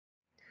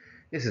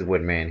This is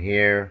Woodman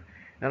here,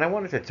 and I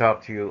wanted to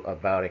talk to you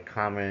about a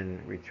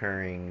common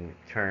recurring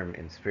term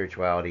in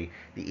spirituality,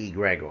 the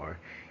egregor.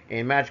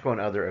 In magical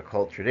and other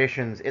occult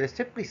traditions, it is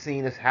typically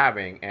seen as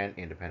having an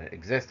independent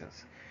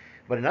existence.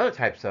 But in other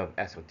types of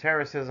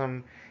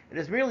esotericism, it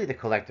is merely the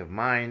collective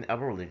mind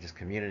of a religious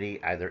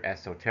community, either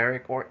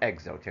esoteric or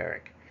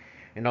exoteric.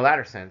 In the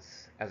latter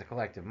sense, as a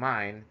collective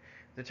mind,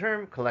 the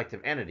term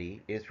collective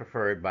entity is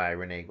preferred by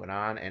Rene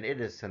Guénon, and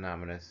it is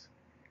synonymous,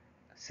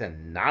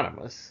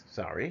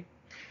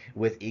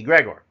 with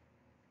egregor.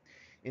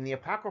 In the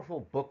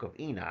apocryphal Book of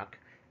Enoch,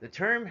 the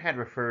term had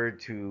referred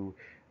to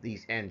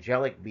these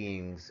angelic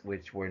beings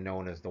which were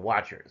known as the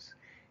Watchers,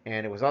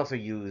 and it was also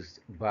used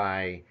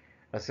by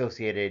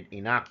associated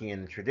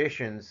Enochian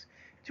traditions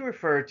to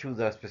refer to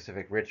the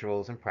specific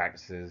rituals and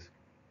practices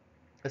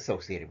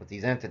associated with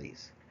these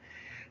entities.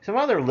 Some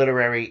other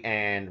literary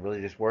and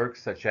religious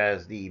works, such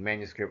as the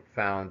manuscript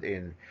found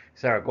in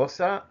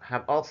Saragossa,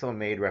 have also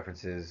made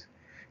references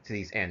to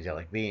these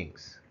angelic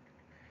beings.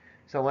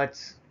 So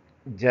let's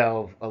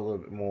delve a little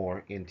bit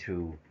more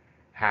into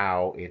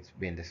how it's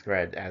been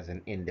described as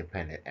an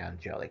independent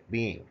angelic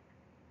being.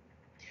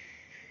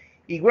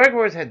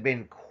 Egregores had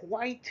been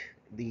quite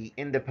the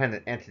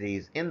independent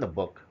entities in the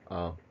Book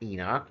of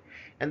Enoch,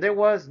 and there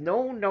was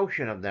no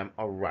notion of them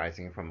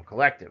arising from a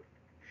collective.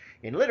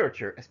 In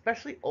literature,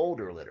 especially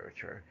older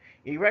literature,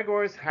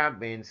 egregores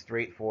have been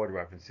straightforward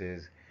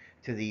references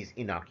to these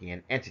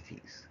Enochian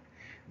entities.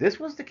 This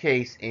was the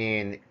case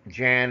in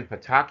Jan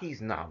Pataki's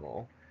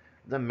novel,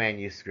 the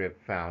manuscript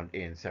found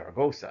in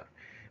Saragossa,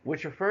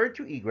 which referred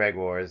to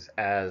egregores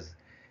as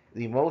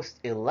the most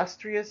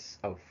illustrious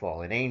of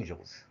fallen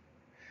angels.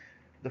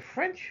 The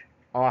French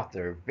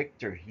author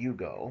Victor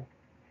Hugo,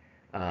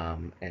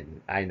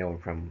 and I know him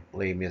from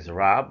Les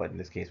Miserables, but in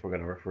this case we're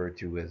going to refer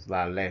to as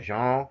La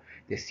Légende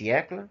des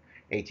siècles,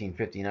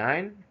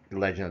 1859, The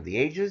Legend of the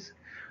Ages,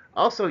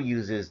 also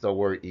uses the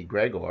word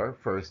egregor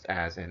first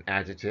as an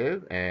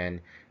adjective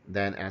and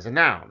then as a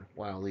noun,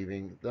 while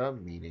leaving the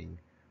meaning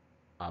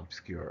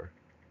obscure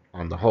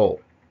on the whole.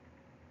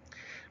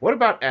 What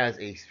about as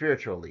a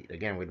spiritual elite?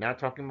 Again, we're not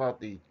talking about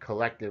the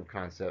collective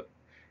concept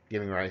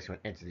giving rise to an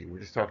entity. We're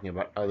just talking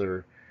about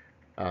other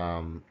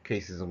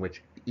cases in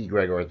which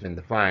egregor has been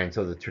defined.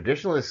 So the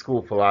traditionalist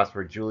school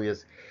philosopher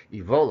Julius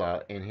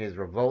Evola, in his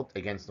Revolt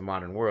Against the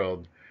Modern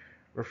World,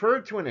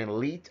 referred to an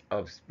elite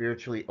of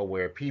spiritually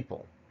aware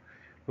people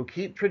who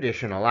keep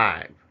tradition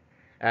alive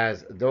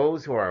as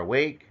those who are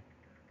awake,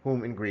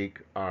 whom in Greek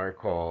are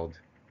called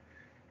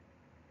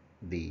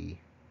the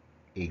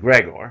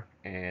egregor,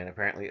 and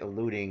apparently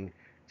alluding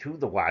to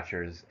the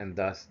Watchers, and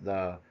thus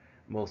the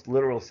most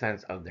literal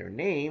sense of their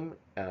name,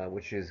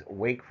 which is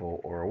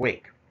wakeful or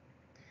awake.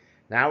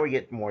 Now we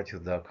get more to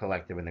the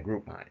collective and the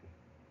group mind.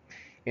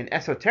 In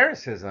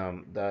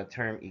esotericism, the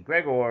term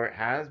egregor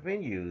has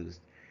been used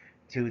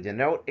to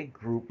denote a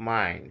group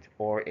mind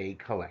or a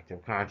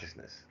collective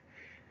consciousness,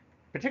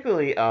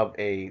 particularly of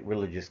a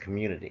religious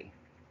community.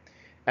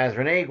 As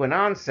Rene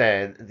Guénon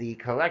said, the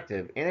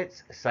collective, in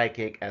its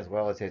psychic as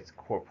well as its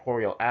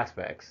corporeal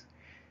aspects,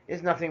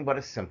 is nothing but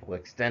a simple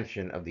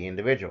extension of the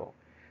individual,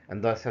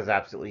 and thus has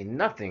absolutely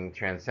nothing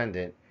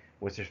transcendent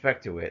with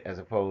respect to it, as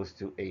opposed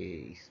to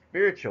a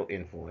spiritual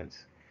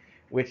influence,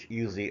 which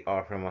usually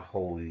are from a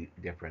wholly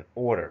different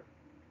order.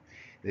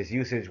 This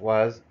usage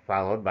was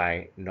followed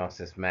by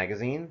Gnosis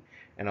magazine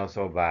and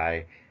also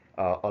by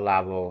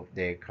Olavo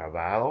de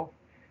Carvalho,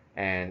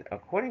 and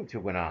according to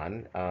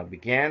Guénon,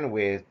 began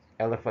with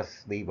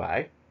Eliphas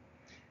Levi.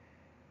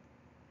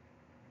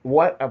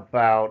 What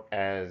about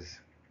as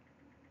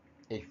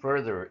a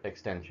further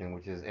extension,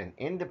 which is an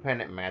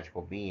independent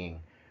magical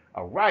being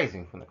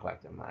arising from the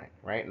collective mind,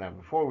 right? Now,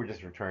 before we're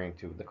just returning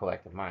to the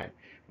collective mind,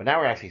 but now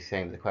we're actually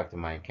saying that the collective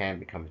mind can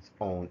become its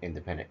own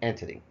independent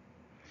entity.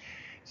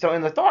 So,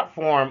 in the thought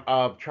form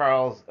of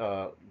Charles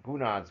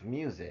Gounod's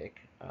music,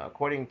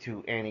 according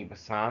to Annie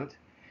Besant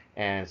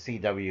and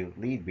C.W.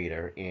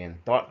 Leadbeater in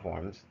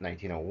Thoughtforms,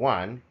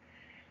 1901,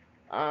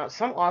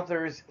 some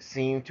authors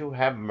seem to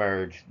have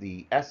merged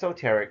the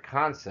esoteric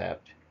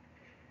concept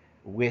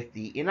with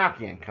the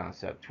Enochian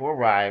concept to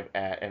arrive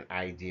at an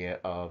idea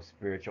of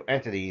spiritual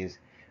entities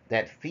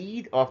that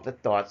feed off the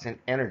thoughts and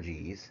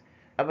energies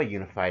of a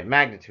unified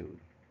magnitude.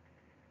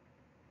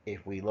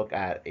 If we look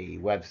at a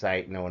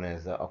website known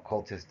as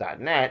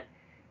occultist.net,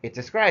 it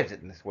describes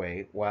it in this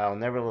way, while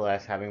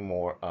nevertheless having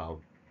more of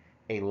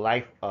a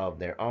life of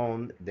their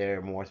own.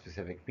 Their more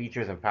specific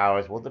features and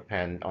powers will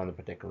depend on the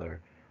particular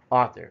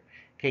author.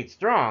 Kate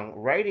Strong,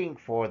 writing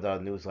for the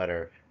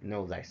newsletter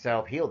Know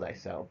Thyself, Heal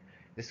Thyself,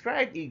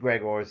 described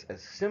egregores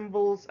as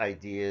symbols,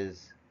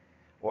 ideas,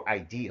 or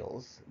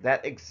ideals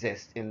that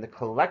exist in the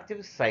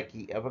collective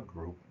psyche of a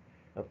group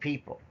of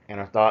people and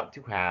are thought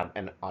to have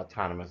an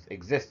autonomous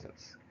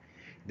existence.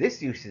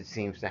 This usage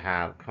seems to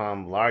have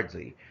come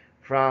largely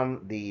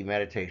from the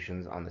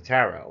meditations on the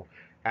tarot,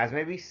 as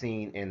may be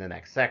seen in the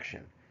next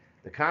section.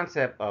 The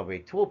concept of a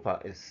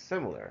tulpa is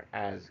similar,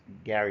 as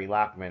Gary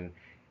Lockman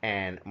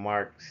and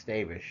Mark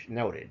Stavish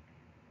noted.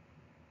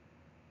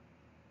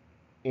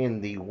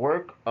 in the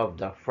work of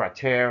the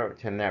Frater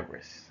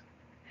Tenebris.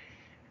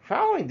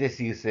 Following this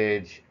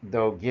usage,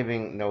 though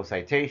giving no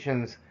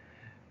citations,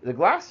 the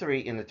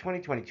glossary in the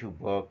 2022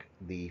 book,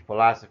 The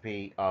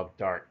Philosophy of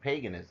Dark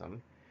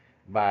Paganism,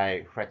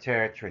 by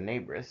Frater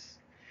Tenebris,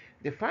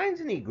 defines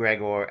an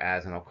egregore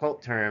as an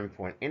occult term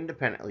for an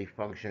independently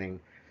functioning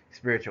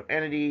spiritual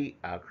entity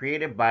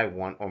created by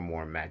one or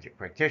more magic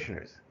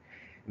practitioners.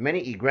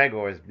 Many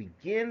egregores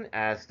begin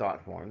as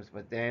thought forms,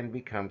 but then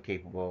become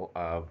capable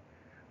of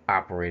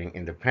operating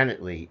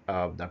independently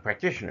of the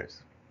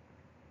practitioners.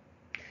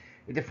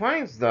 It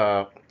defines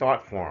the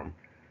thought form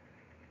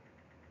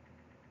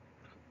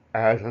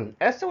as an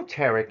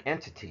esoteric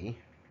entity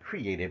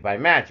created by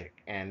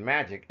magic, and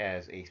magic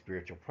as a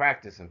spiritual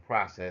practice and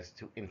process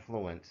to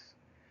influence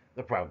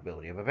the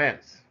probability of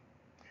events.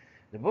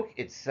 The book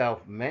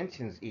itself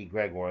mentions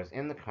egregores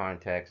in the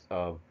context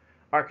of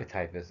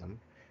archetypism,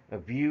 a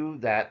view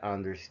that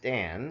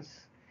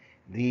understands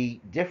the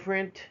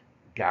different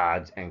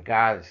gods and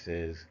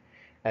goddesses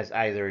as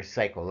either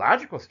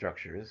psychological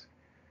structures,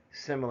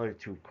 similar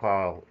to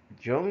Carl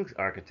Jung's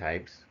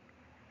archetypes,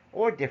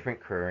 or different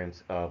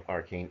currents of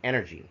arcane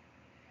energy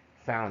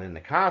found in the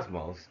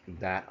cosmos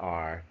that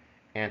are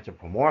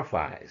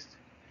anthropomorphized,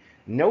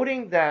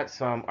 noting that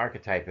some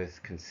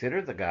archetypists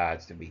consider the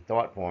gods to be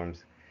thought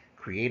forms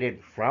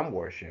created from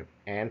worship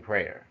and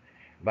prayer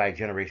by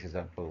generations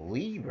of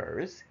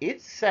believers.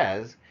 It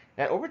says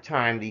that over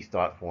time these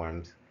thought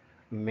forms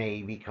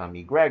may become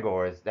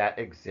egregores that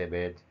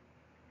exhibit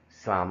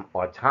some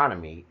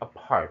autonomy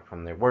apart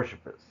from their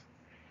worshippers,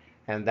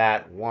 and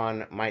that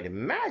one might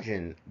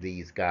imagine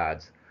these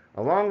gods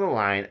along the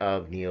line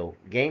of Neil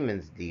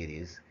Gaiman's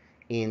deities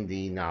in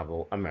the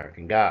novel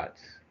American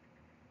Gods.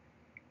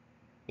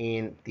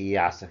 In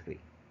Theosophy.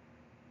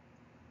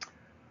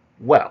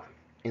 Well,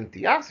 in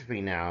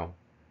Theosophy now,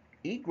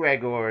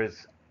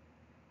 egregores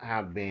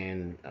have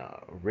been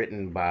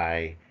written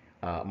by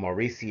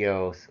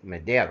Mauricio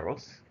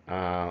Medeiros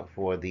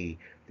for the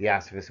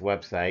Theosophist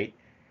website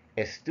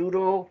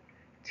Estudo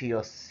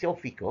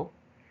Teosophico,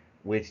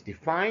 which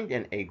defined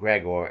an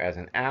egregore as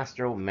an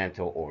astral,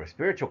 mental, or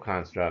spiritual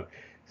construct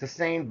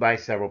sustained by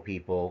several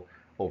people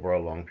over a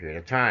long period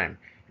of time,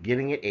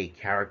 giving it a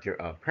character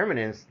of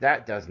permanence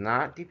that does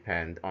not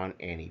depend on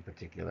any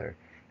particular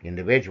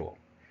individual.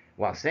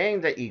 While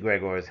saying that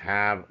egregores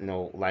have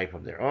no life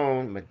of their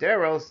own,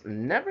 Medeiros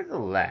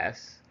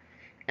nevertheless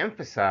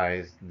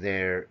emphasized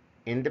their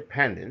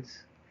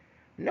independence,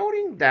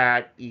 noting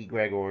that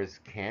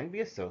egregores can be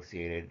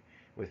associated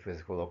with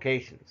physical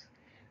locations,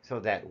 so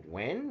that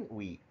when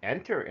we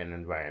enter an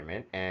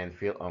environment and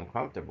feel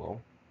uncomfortable,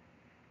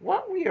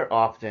 what we are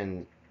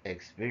often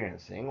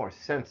experiencing or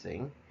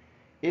sensing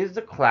is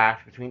the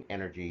clash between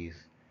energies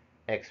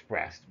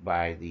expressed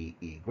by the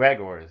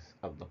egregores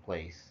of the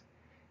place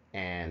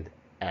and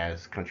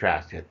as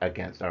contrasted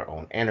against our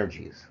own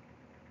energies.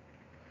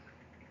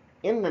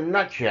 In the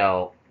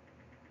nutshell,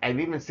 I've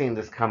even seen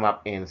this come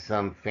up in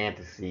some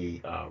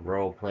fantasy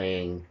role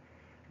playing,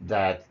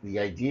 that the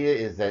idea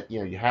is that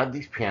you have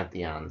these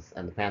pantheons,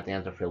 and the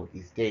pantheons are filled with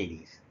these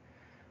deities,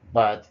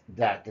 but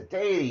that the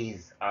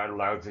deities are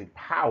largely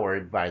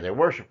powered by their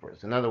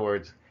worshippers. In other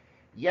words,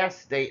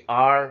 yes, they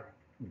are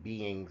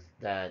beings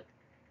that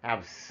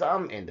have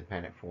some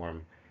independent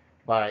form,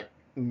 but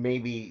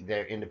maybe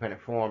their independent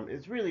form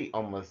is really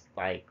almost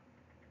like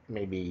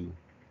maybe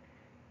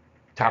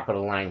top of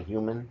the line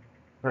human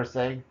per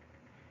se.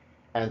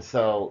 And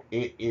so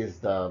it is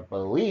the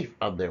belief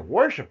of their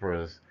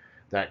worshippers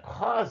that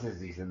causes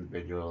these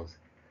individuals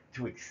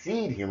to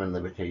exceed human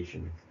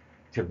limitations,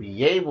 to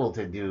be able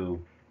to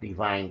do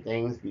divine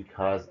things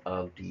because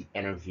of the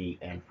energy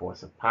and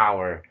force of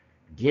power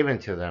given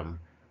to them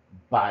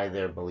by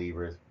their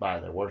believers, by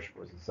their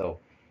worshippers. And so,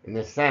 in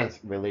this sense,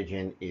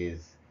 religion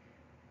is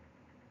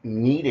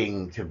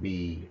needing to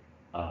be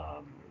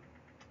um,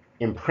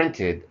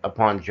 imprinted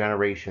upon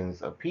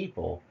generations of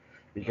people,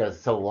 because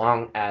so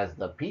long as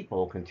the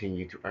people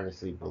continue to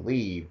earnestly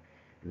believe,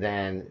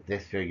 then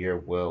this figure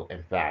will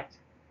in fact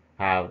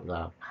have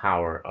the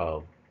power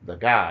of the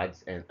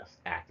gods and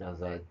act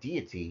as a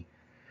deity.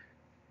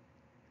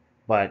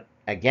 But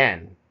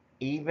again,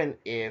 even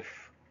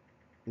if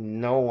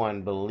no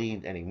one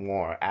believed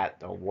anymore, at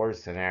the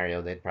worst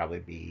scenario they'd probably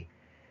be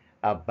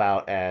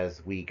about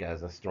as weak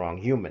as a strong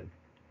human.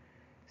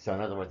 So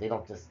in other words, they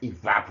don't just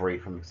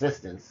evaporate from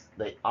existence.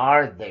 They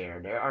are there.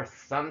 There are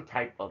some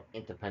type of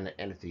independent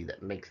entity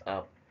that makes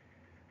up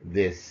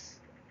this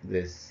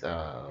this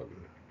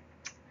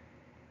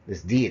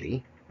this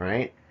deity,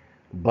 right?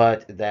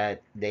 But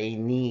that they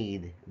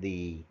need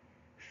the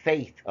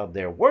faith of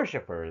their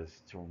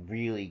worshippers to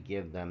really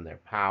give them their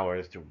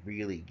powers, to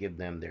really give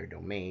them their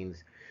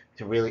domains,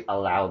 to really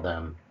allow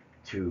them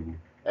to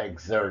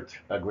exert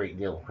a great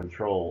deal of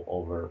control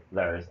over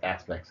various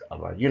aspects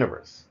of our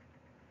universe.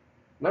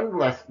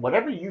 Nonetheless,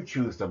 whatever you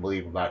choose to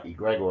believe about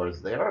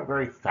egregores, they are a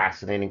very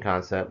fascinating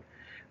concept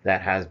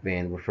that has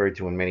been referred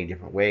to in many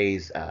different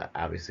ways.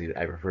 Obviously,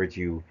 I referred to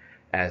you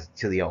as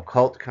to the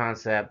occult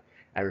concept.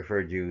 I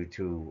referred you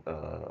to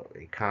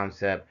a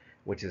concept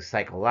which is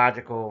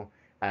psychological.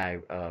 I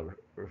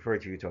refer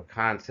to you to a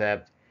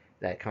concept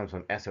that comes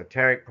from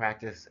esoteric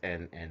practice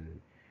and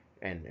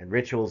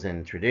rituals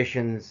and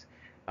traditions.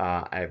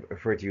 I've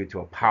referred you to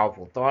a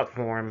powerful thought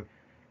form,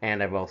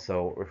 and I've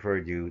also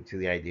referred you to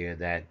the idea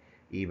that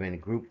even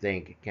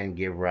groupthink can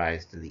give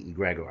rise to the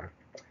egregore.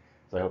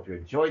 So I hope you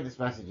enjoyed this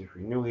message. If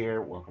you're new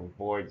here, welcome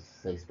aboard. This is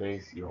Safe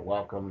Space. You're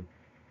welcome.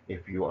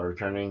 If you are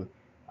returning,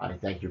 I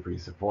thank you for your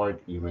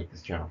support. You make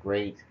this channel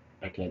great.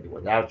 I can't do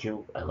without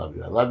you. I love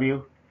you. I love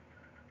you.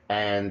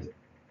 And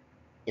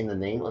in the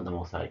name of the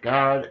Most High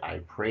God, I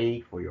pray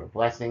for your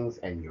blessings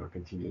and your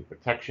continued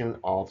protection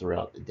all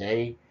throughout the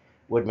day.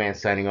 Woodman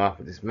signing off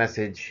with this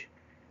message.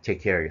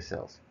 Take care of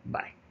yourselves.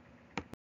 Bye.